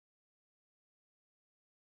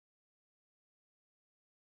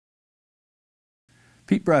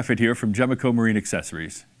Pete Braffett here from Gemeco Marine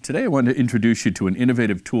Accessories. Today I want to introduce you to an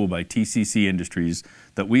innovative tool by TCC Industries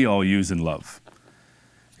that we all use and love.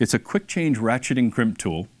 It's a quick change ratcheting crimp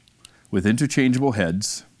tool with interchangeable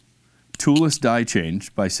heads, toolless die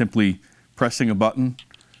change by simply pressing a button.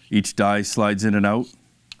 Each die slides in and out.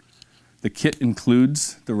 The kit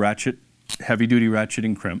includes the ratchet, heavy-duty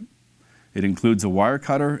ratcheting crimp. It includes a wire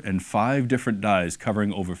cutter and 5 different dies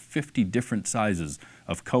covering over 50 different sizes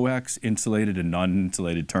of coax, insulated, and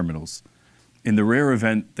non-insulated terminals. In the rare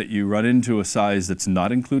event that you run into a size that's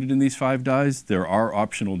not included in these 5 dies, there are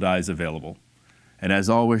optional dies available. And as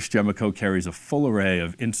always, Gemeco carries a full array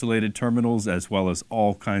of insulated terminals as well as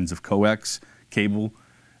all kinds of coax, cable,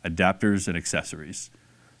 adapters, and accessories.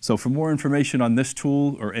 So for more information on this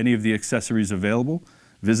tool or any of the accessories available,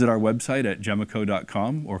 visit our website at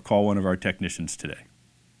gemeco.com or call one of our technicians today.